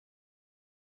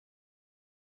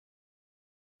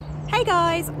Hey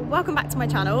guys, welcome back to my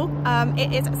channel.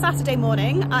 It is Saturday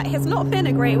morning. It has not been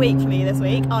a great week for me this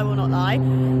week, I will not lie.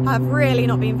 I've really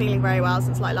not been feeling very well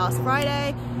since like last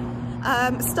Friday.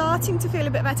 Starting to feel a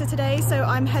bit better today, so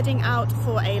I'm heading out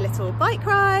for a little bike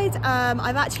ride.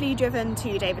 I've actually driven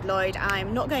to David Lloyd.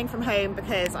 I'm not going from home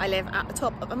because I live at the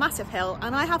top of a massive hill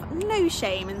and I have no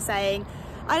shame in saying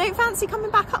I don't fancy coming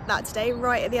back up that today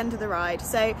right at the end of the ride.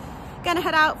 So gonna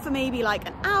head out for maybe like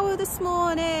an hour this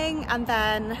morning, and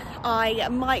then I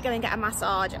might go and get a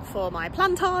massage for my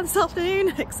plantar this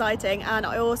afternoon. Exciting. And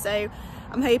I also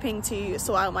am hoping to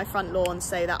sort out my front lawn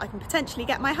so that I can potentially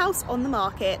get my house on the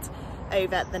market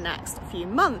over the next few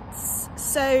months.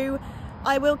 So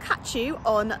I will catch you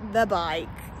on the bike.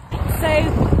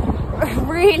 So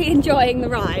really enjoying the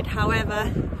ride, however,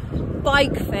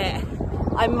 bike fit,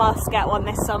 I must get one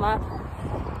this summer.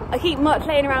 I keep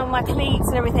playing around with my cleats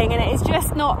and everything and it is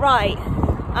just not right,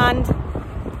 and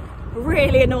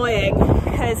really annoying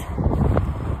because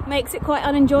it makes it quite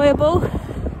unenjoyable.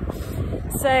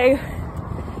 So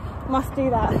must do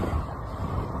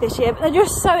that this year, but they're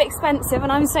just so expensive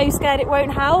and I'm so scared it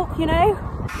won't help, you know?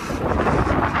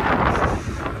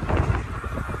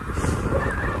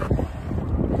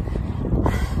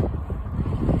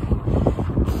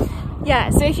 Yeah,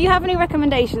 so if you have any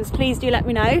recommendations, please do let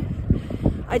me know.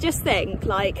 I just think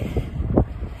like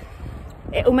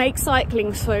it will make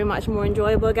cycling so much more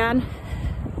enjoyable again.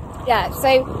 Yeah,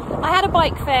 so I had a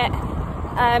bike fit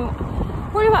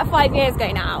probably about 5 years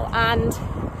ago now, and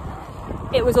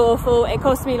it was awful. It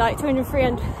cost me like 200,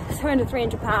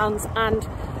 300 pounds and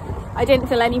I didn't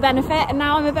feel any benefit, and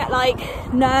now I'm a bit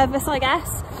like nervous, I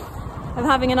guess, of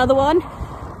having another one.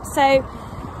 So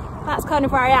that's kind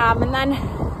of where I am. And then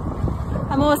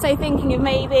I'm also thinking of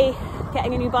maybe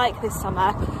getting a new bike this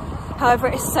summer. However,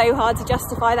 it's so hard to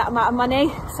justify that amount of money,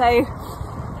 so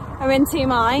I'm in two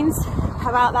minds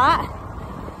about that.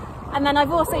 And then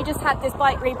I've also just had this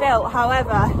bike rebuilt.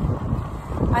 However,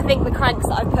 I think the cranks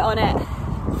that I put on it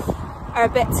are a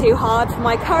bit too hard for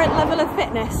my current level of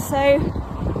fitness, so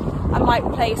I might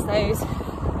replace those.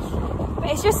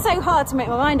 But it's just so hard to make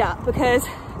my mind up because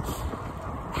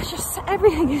it's just,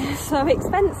 everything is so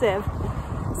expensive.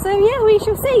 So yeah, we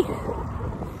shall see.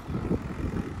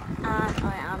 And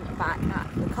I am back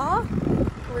at the car.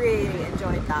 Really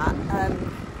enjoyed that,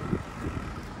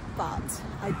 but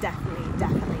I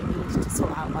definitely need to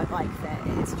sort out my bike fit.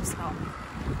 It's just not,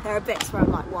 there are bits where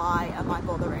I'm like, why am I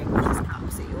bothering? This is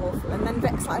absolutely awful. And then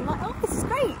bits like I'm like, oh, this is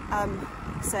great.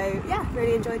 So yeah,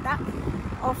 really enjoyed that.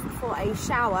 Off for a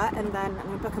shower, and then I'm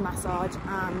gonna book a massage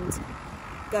and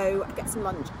go get some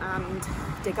lunch and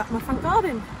dig up my front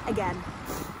garden again.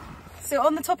 So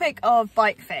on the topic of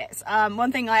bike fits,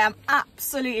 one thing I am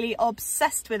absolutely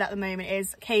obsessed with at the moment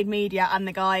is Cade Media and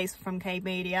the guys from Cade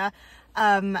Media.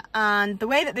 And the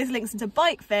way that this links into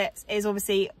bike fits is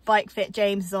obviously Bike Fit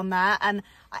James is on there, and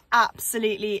I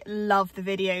absolutely love the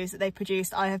videos that they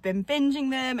produced. I have been binging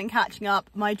them and catching up.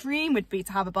 My dream would be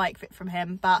to have a bike fit from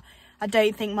him, but I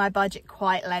don't think my budget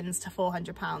quite lends to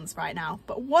 £400 right now.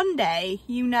 But one day,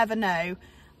 you never know.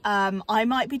 I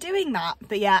might be doing that.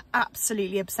 But yeah,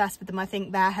 absolutely obsessed with them. I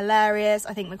think they're hilarious.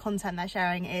 I think the content they're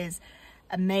sharing is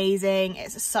amazing.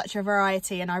 It's such a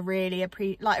variety, and I really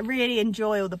really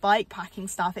enjoy all the bike packing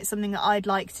stuff. It's something that I'd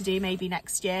like to do maybe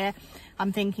next year.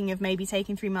 I'm thinking of maybe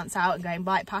taking 3 months out and going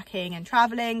bike packing and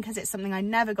traveling, because it's something I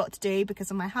never got to do because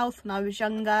of my health when I was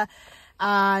younger.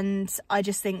 And I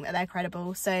just think that they're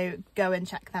credible, so go and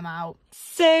check them out.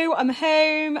 So I'm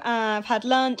home, I've had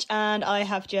lunch, and I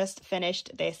have just finished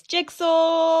this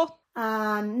jigsaw.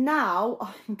 And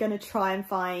now I'm gonna try and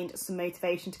find some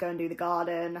motivation to go and do the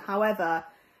garden. However,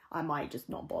 I might just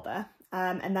not bother.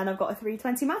 And then I've got a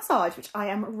 320 massage, which I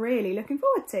am really looking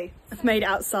forward to. I've made it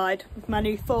outside with my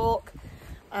new fork.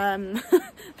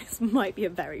 This might be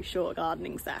a very short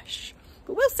gardening sesh,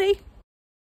 but we'll see.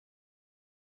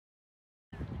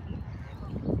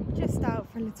 Just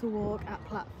out for a little walk at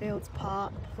Plattfields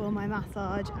Park before my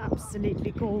massage.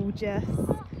 Absolutely gorgeous.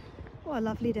 What a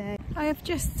lovely day. I have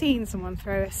just seen someone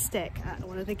throw a stick at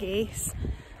one of the geese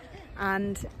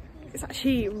and it's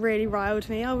actually really riled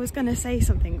me. I was going to say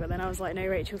something, but then I was like, no,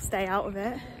 Rachel, stay out of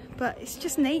it. But it's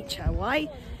just nature. Why?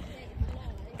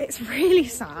 It's really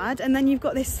sad. And then you've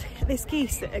got this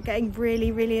geese that are getting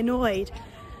really annoyed,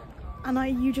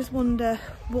 and you just wonder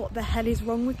what the hell is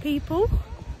wrong with people.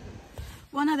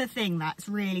 One other thing that's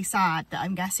really sad that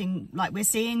I'm guessing like we're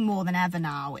seeing more than ever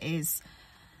now is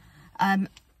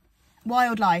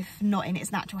wildlife not in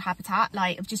its natural habitat.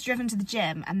 Like, I've just driven to the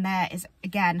gym and there is,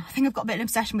 again, I think I've got a bit of an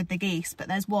obsession with the geese, but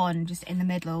there's one just in the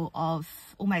middle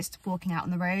of almost walking out on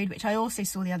the road, which I also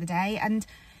saw the other day, and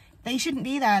they shouldn't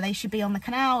be there. They should be on the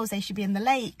canals, they should be in the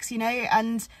lakes, you know,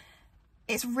 and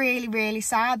it's really, really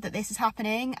sad that this is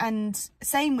happening. And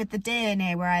same with the deer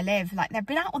near where I live. Like, they've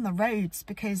been out on the roads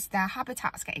because their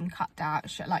habitat's getting cut down,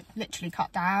 like literally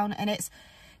cut down. And it's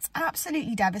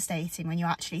absolutely devastating when you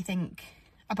actually think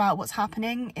about what's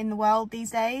happening in the world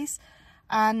these days.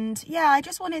 And yeah, I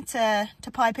just wanted to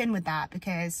pipe in with that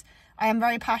because I am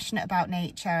very passionate about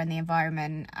nature and the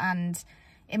environment, and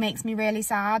it makes me really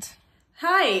sad.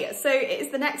 Hi, so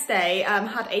it's the next day.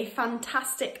 Had a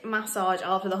fantastic massage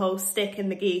after the whole stick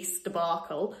and the geese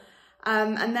debacle,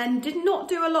 and then did not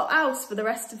do a lot else for the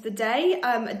rest of the day.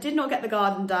 I did not get the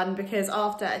garden done because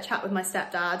after a chat with my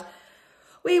stepdad,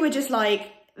 we were just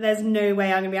like, there's no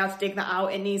way I'm gonna be able to dig that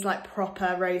out. It needs like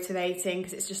proper rotavating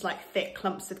because it's just like thick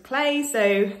clumps of clay.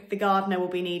 So the gardener will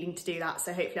be needing to do that.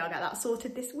 So hopefully I'll get that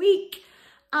sorted this week.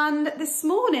 And this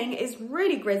morning is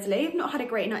really grisly. I've not had a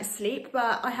great night's sleep,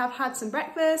 but I have had some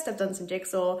breakfast, I've done some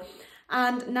jigsaw,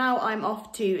 and now I'm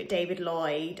off to David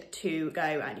Lloyd to go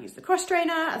and use the cross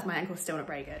trainer as my ankle's still not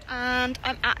very good. And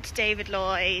I'm at David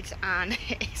Lloyd and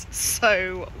it is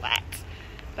so wet.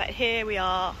 But here we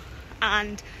are,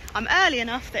 and I'm early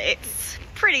enough that it's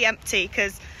pretty empty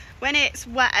because when it's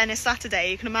wet and it's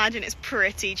Saturday, you can imagine it's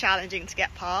pretty challenging to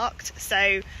get parked.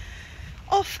 So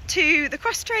off to the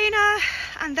cross trainer,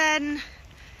 and then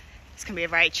it's gonna be a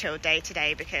very chilled day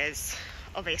today because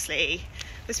obviously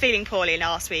I was feeling poorly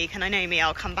last week, and I know me,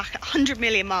 I'll come back at 100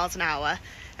 million miles an hour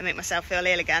and make myself feel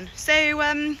ill again. So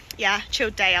yeah,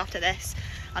 chilled day after this,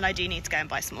 and I do need to go and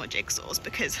buy some more jigsaws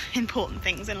because important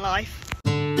things in life.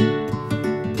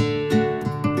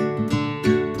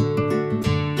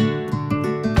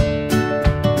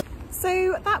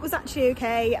 Was actually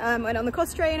okay. Went on the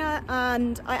cross trainer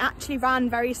and I actually ran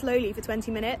very slowly for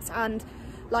 20 minutes, and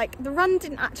like the run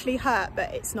didn't actually hurt,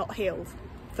 but it's not healed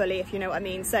fully, if you know what I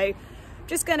mean. So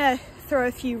just gonna throw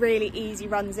a few really easy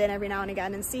runs in every now and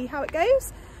again and see how it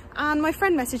goes. And my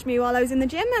friend messaged me while I was in the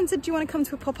gym and said, do you want to come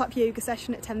to a pop-up yoga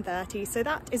session at 10:30? So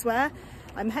that is where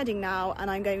I'm heading now, and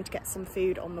I'm going to get some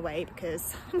food on the way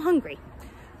because I'm hungry.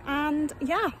 And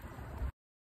yeah.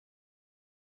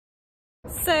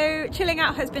 So chilling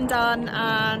out has been done,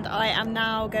 and I am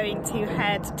now going to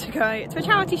head to go to a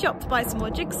charity shop to buy some more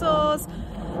jigsaws.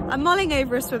 I'm mulling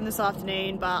over a swim this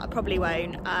afternoon, but I probably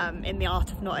won't, in the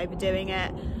art of not overdoing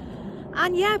it.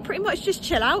 And yeah, pretty much just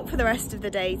chill out for the rest of the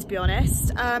day, to be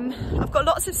honest. I've got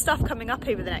lots of stuff coming up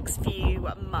over the next few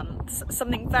months,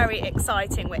 something very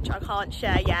exciting which I can't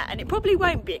share yet, and it probably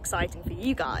won't be exciting for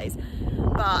you guys,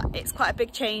 but it's quite a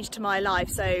big change to my life,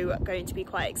 so going to be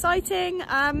quite exciting.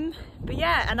 But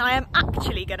yeah, and I am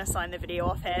actually going to sign the video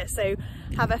off here, so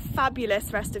have a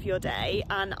fabulous rest of your day,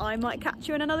 and I might catch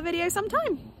you in another video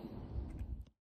sometime.